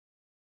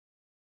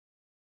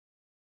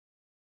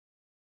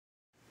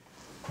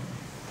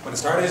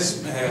Buenas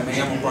tardes, me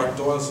llamo Bart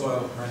Doyle, soy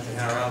el gerente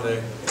general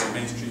de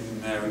Mainstream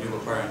Renewable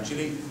Power en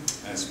Chile.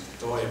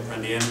 Estoy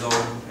aprendiendo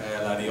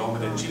el idioma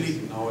de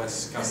Chile, no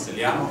es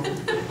castellano.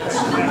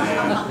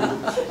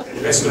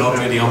 Es un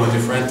otro idioma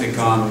diferente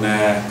con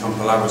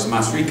palabras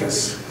más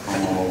ricas,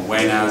 como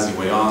buenas y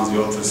buenas y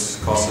otras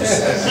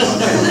cosas.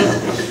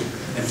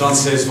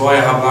 Entonces voy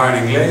a hablar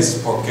en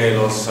inglés porque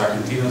los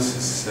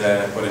argentinos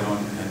pueden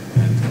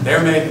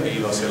entenderme y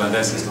los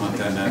irlandeses no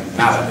entienden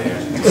nada de él.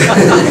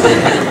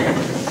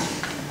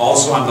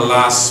 Also, I'm the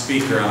last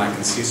speaker, and I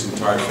can see some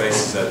tired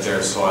faces out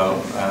there, so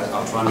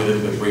I'll try and be a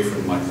little bit briefer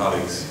than my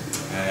colleagues.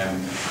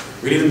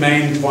 Really, the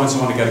main points I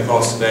want to get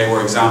across today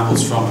were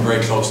examples from a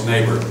very close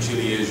neighbour.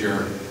 Chile is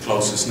your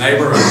closest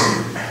neighbour,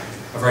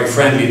 a very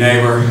friendly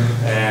neighbour.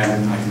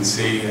 I can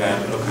see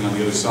looking on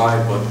the other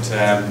side, but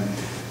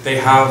they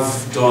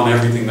have done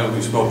everything that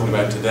we've spoken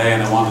about today,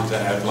 and I wanted to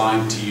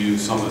outline to you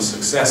some of the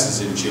successes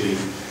in Chile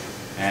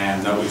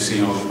that we've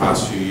seen over the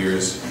past few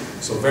years.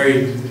 So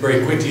very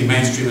quickly,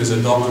 Mainstream is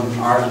a Dublin,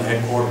 Ireland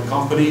headquartered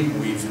company.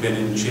 We've been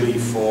in Chile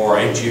for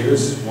 8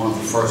 years, one of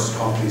the first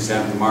companies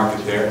down the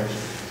market there.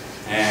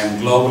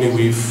 Globally,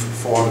 we've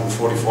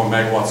 444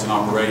 megawatts in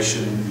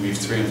operation. We've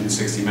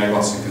 360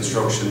 megawatts in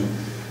construction,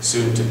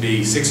 soon to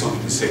be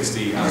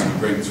 660 as we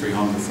bring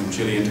 300 from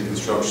Chile into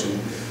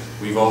construction.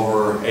 We've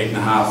over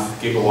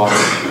 8.5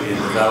 gigawatts in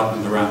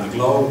development around the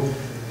globe.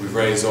 We've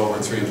raised over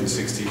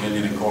 360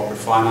 million in corporate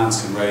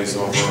finance and raised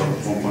over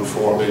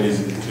 1.4 billion,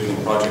 including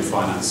project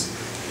finance,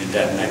 in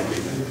debt and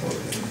equity.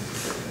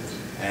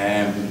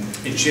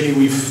 In Chile,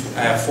 we've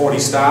 40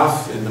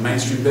 staff in the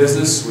Mainstream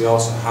business. We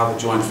also have a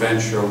joint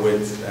venture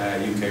with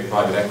UK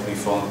private equity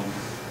fund,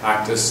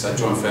 Actis. That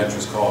joint venture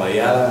is called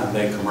IIEA, and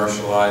they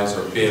commercialise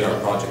or bid our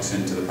projects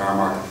into the power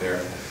market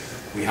there.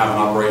 We have an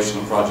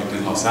operational project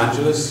in Los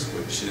Angeles,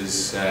 which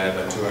is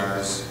about 4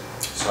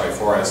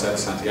 hours out of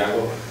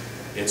Santiago.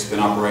 It's been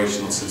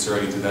operational since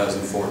early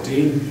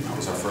 2014. That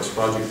was our first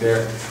project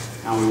there.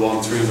 And we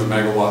won 300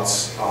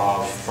 megawatts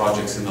of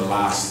projects in the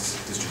last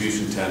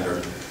distribution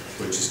tender,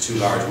 which is 2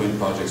 large wind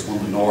projects, one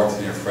in the north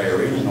near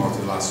Freirina, north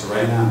of La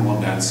Serena, and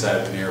one down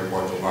south near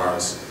Puerto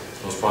Varas.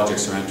 Those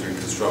projects are entering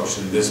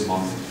construction this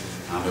month,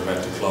 and they're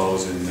about to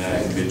close in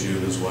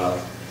mid-June as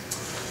well.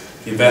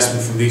 The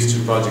investment from these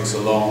 2 projects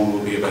alone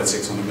will be about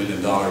 $600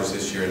 million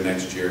this year and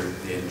next year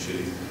in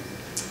Chile.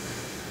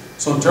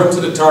 So in terms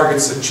of the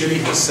targets that Chile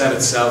has set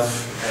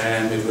itself,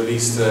 it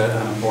released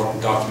an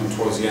important document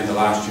towards the end of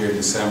last year,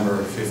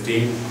 December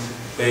 15.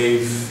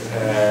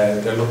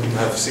 They're looking to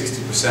have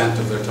 60%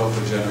 of their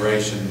total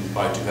generation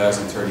by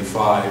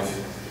 2035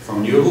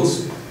 from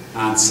renewables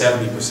and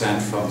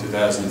 70% from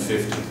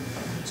 2050.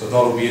 So I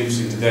thought it would be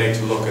interesting today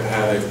to look at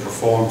how they've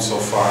performed so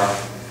far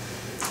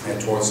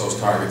towards those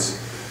targets.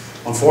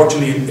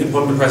 Unfortunately, in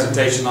putting the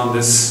presentation on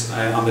this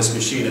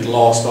machine, it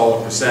lost all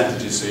the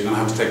percentages, so you're going to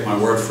have to take my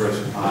word for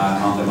it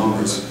on the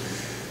numbers.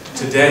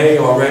 Today,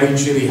 already,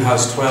 Chile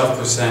has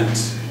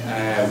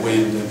 12%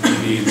 wind and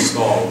PV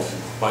installed.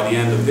 By the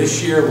end of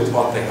this year, with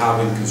what they have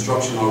in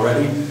construction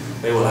already,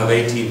 they will have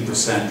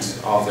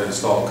 18% of their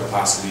installed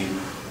capacity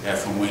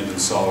from wind and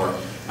solar.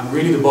 And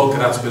really, the bulk of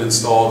that's been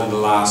installed in the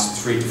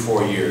last 3 to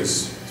 4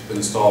 years. It's been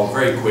installed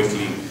very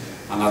quickly,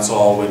 and that's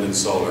all wind and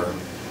solar.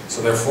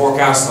 So their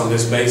forecast on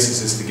this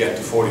basis is to get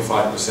to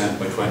 45%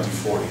 by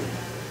 2040.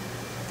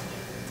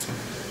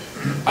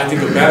 I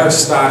think a better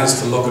stat is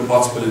to look at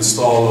what's been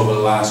installed over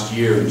the last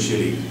year in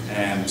Chile.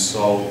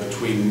 So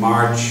between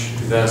March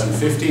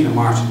 2015 and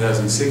March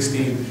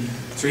 2016,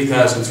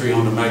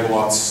 3,300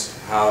 megawatts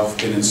have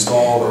been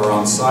installed or are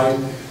on site,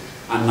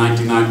 and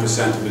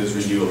 99% of it is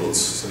renewables.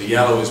 So the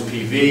yellow is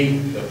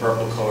PV, the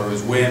purple colour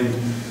is wind.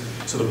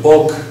 So the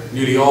bulk,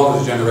 nearly all of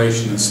the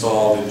generation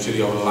installed in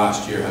Chile over the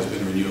last year has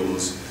been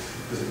renewables.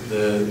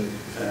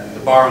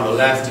 The bar on the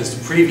left is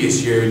the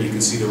previous year, and you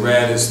can see the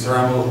red is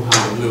thermal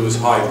and the blue is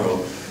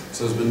hydro.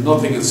 So there's been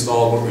nothing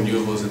installed but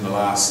renewables in the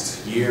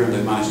last year, and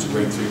they've managed to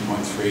bring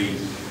 3.3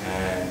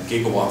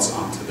 gigawatts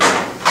onto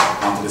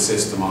the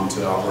system,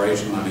 onto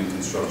operational and in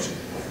construction.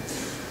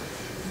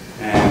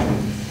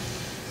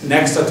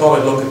 Next, I thought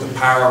I'd look at the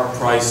power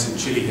price in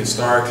Chile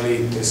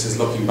historically. This is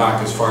looking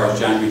back as far as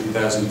January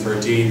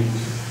 2013.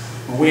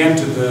 When we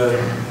entered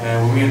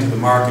the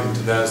market in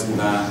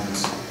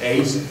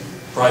 2008,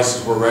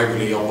 prices were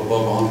regularly up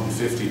above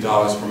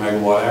 $150 per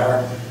megawatt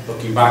hour.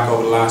 Looking back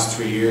over the last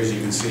 3 years, you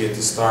can see at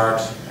the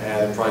start,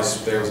 the price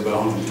there was about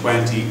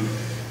 120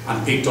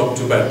 and peaked up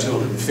to about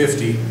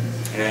 250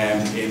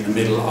 in the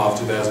middle of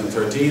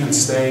 2013 and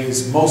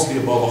stays mostly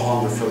above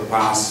 100 for the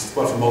past,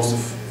 well, for most of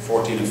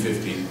 14 and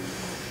 15.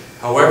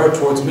 However,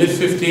 towards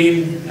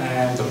mid-15,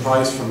 the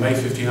price from May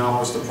 15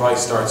 onwards, the price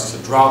starts to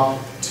drop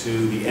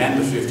to the end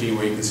of 15,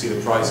 where you can see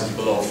the price is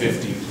below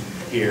 50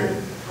 here.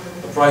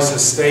 The price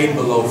has stayed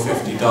below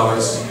 $50.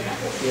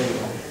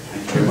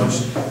 Thank you very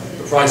much.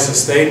 The price has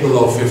stayed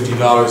below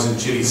 $50 in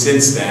Chile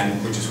since then,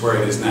 which is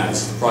where it is now.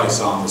 It's the price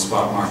on the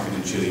spot market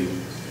in Chile.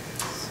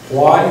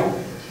 Why?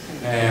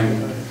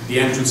 The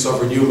entrance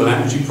of renewable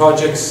energy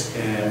projects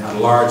at a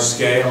large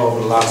scale over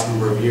the last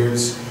number of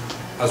years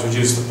has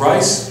reduced the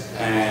price,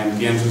 and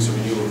the entrance of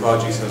renewable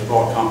projects has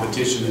brought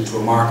competition into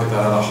a market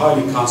that had a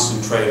highly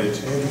concentrated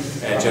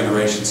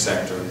generation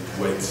sector,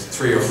 with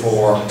 3 or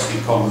 4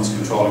 incumbents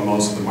controlling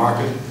most of the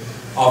market.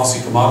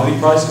 Obviously, commodity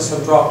prices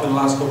have dropped in the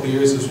last couple of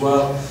years as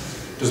well.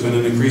 There's been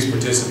an increased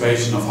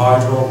participation of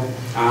hydro,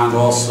 and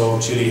also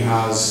Chile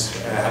has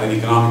had an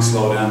economic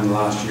slowdown in the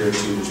last year or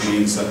two, which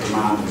means that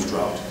demand has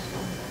dropped.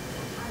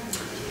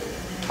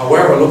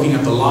 However, looking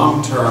at the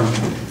long-term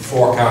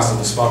forecast of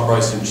the spot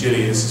price in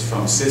Chile, this is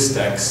from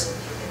Systex,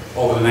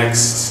 over the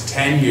next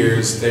 10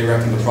 years, they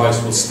reckon the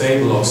price will stay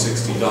below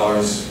 $60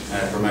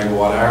 per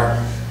megawatt hour,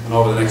 and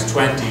over the next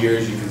 20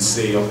 years, you can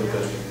see up at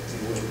the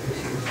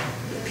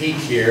peak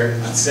here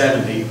at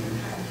 70,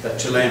 that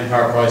Chilean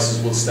power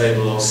prices will stay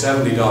below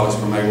 $70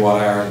 per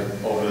megawatt hour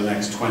over the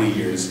next 20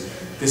 years.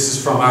 This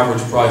is from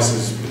average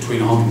prices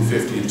between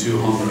 150 and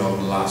 200 over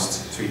the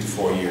last 3 to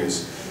 4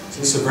 years. So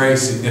this is a very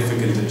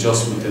significant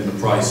adjustment in the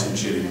price in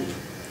Chile.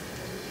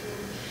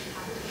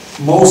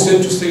 Most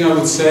interesting, I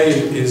would say,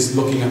 is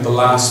looking at the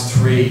last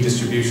 3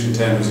 distribution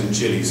tenders in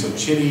Chile. So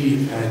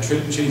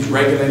Chile's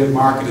regulated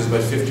market is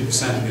about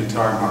 50% of the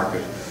entire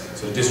market.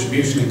 So the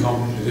distribution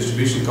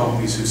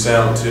companies who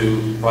sell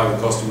to private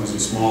customers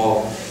and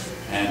small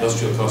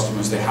industrial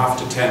customers, they have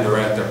to tender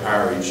out their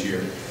power each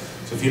year.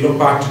 So if you look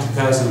back to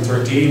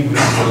 2013, which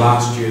was the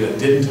last year that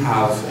didn't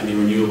have any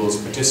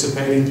renewables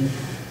participating,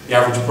 the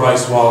average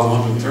price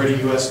was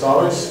 $130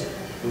 US.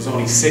 There was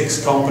only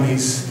 6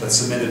 companies that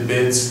submitted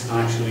bids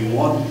and actually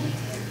won.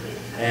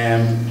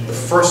 The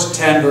first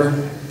tender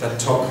that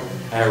took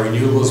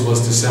renewables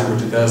was December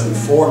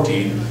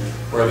 2014,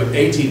 where about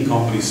 18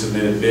 companies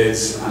submitted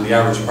bids and the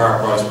average power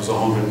price was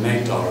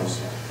 $108.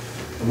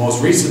 The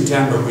most recent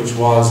tender, which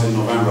was in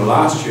November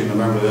last year,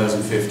 November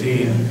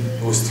 2015,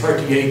 it was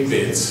 38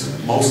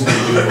 bids, mostly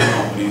renewable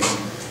companies,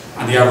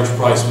 and the average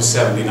price was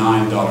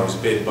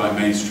 $79 bid by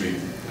Mainstream.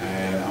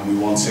 And we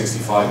won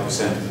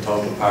 65% of the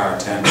total power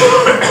tender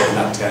in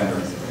that tender.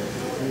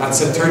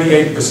 That's a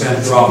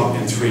 38% drop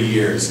in 3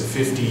 years, a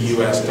 $50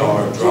 US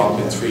drop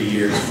in 3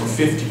 years for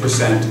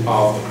 50%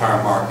 of the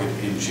power market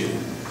in Chile.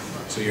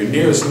 So your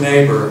nearest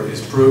neighbour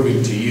is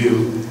proving to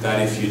you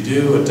that if you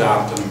do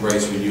adapt and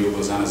embrace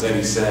renewables, and as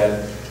Eddie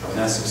said, or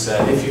Vanessa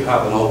said, if you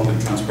have an open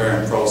and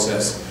transparent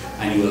process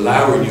and you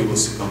allow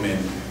renewables to come in,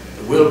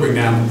 it will bring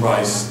down the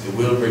price, it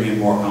will bring in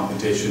more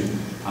competition,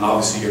 and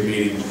obviously you're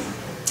meeting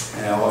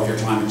all of your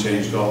climate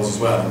change goals as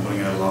well and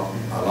putting out a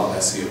lot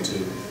less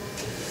CO2.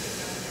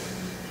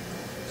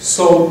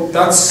 So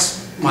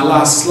that's my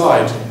last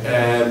slide.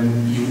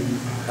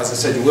 As I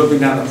said, you will bring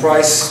down the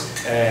price.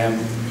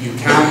 You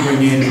can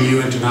bring in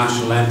new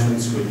international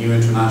entrants with new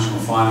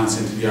international finance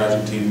into the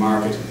Argentine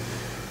market.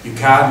 You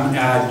can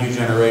add new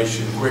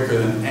generation quicker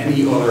than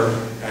any other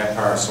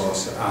power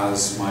source.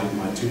 As my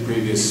 2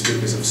 previous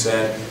speakers have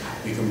said,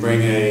 you can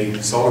bring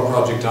a solar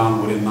project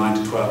on within 9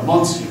 to 12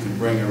 months. You can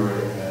bring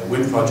a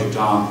wind project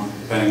on,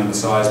 depending on the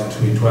size,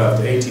 between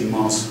 12 to 18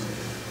 months.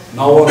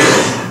 No other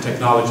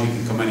technology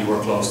can come anywhere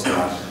close to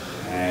that.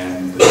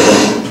 The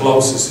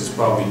closest is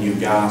probably new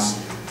gas.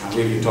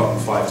 Really you're talking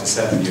 5 to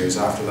 7 years.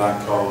 After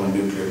that, coal and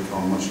nuclear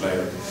come much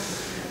later.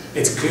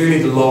 It's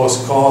clearly the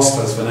lowest cost,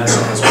 as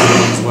Vanessa has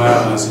proven as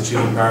well, and as the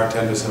Chilean power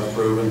tenders have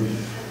proven.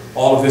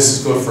 All of this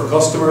is good for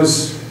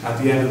customers at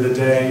the end of the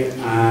day,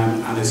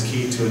 and is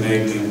key to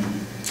enabling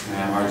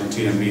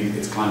Argentina meet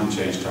its climate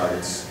change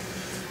targets.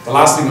 The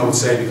last thing I would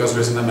say, because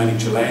there isn't that many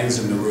Chileans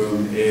in the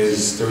room,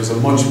 is there is a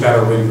much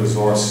better wind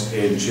resource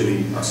in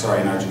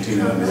in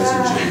Argentina than there is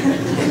in Chile.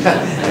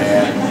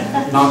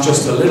 Not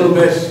just a little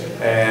bit,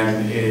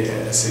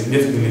 a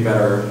significantly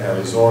better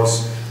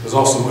resource. There's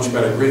also a much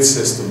better grid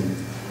system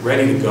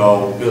ready to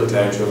go, built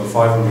out. You have a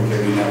 500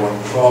 kV network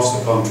across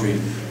the country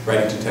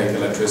ready to take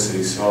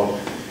electricity. So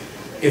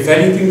if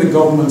anything, the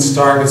government's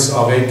targets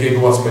of 8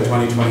 gigawatts by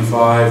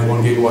 2025,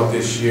 1 gigawatt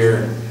this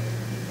year,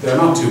 they're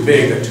not too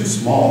big, they're too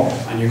small,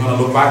 and you're going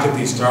to look back at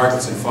these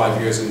targets in 5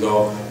 years and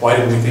go, why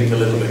didn't we think a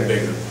little bit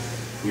bigger?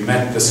 We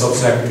met the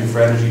Sub-Secretary for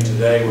Energy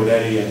today with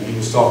Eddie, and he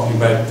was talking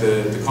about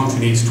the country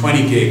needs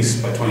 20 gigs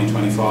by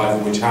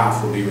 2025, of which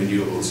half will be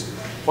renewables.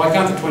 Why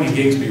can't the 20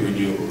 gigs be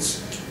renewables?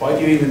 Why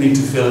do you even need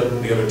to fill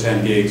the other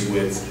 10 gigs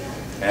with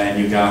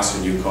new gas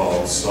or new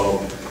coal?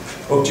 So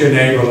look to your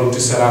neighbour, look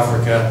to South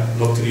Africa,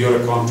 look to the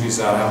other countries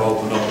that have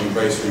opened up and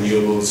embraced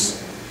renewables.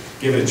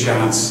 Give it a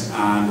chance,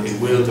 and it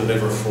will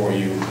deliver for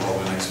you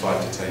over the next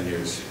 5 to 10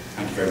 years.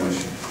 Thank you very much.